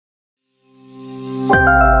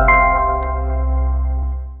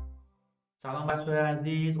بچه‌های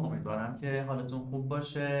عزیز، امیدوارم که حالتون خوب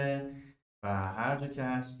باشه و هر جا که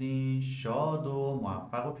هستین شاد و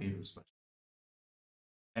موفق و پیروز باشین.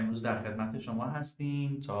 امروز در خدمت شما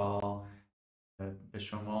هستیم تا به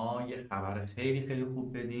شما یه خبر خیلی خیلی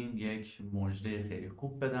خوب بدیم، یک مژده خیلی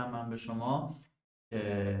خوب بدم من به شما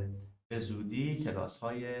که به زودی کلاس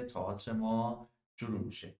های تئاتر ما شروع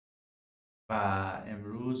میشه و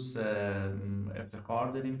امروز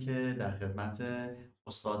افتخار داریم که در خدمت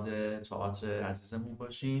استاد تئاتر عزیزمون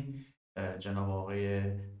باشیم، جناب آقای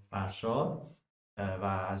فرشاد،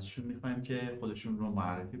 و ازشون میخوایم که خودشون رو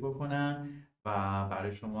معرفی بکنن و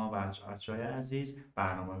برای شما بچه‌های عزیز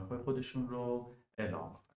برنامه‌های خودشون رو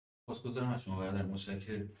اعلام کنن. سپاسگزارم از شما برادر،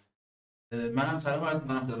 متشکرم. منم سلام عرض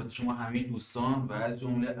می‌کنم خدمت شما همه دوستان و از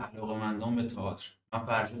جمله علاقه‌مندان به تئاتر. من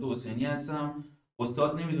فرشاد حسینی هستم.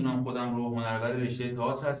 استاد نمیدونم خودم رو، هنرور رشته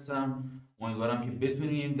تئاتر هستم. امیدوارم که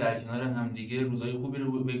بتونیم در کنار همدیگه روزای خوبی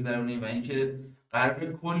رو بگذرونیم و اینکه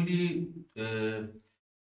قرار کلی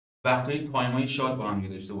وقتای تایمای شاد با هم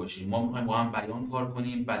داشته باشیم. ما می‌خوایم با هم بیان کار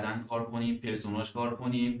کنیم، بدن کار کنیم، پرسوناژ کار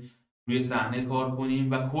کنیم، روی صحنه کار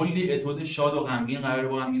کنیم و کلی اتود شاد و غمگین قراره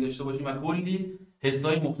با هم داشته باشیم و کلی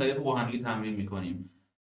حسای مختلف با هم تمرین می‌کنیم.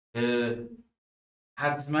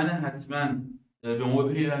 حتما به ما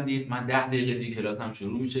بپیوندید. من 10 دقیقه دیگه کلاسم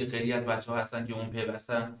شروع میشه. خیلی از بچه‌ها هستن که اون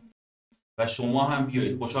پیوستن و شما هم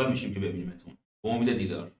بیایید. خوشحال میشیم که ببینیمتون. به امید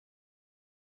دیدار.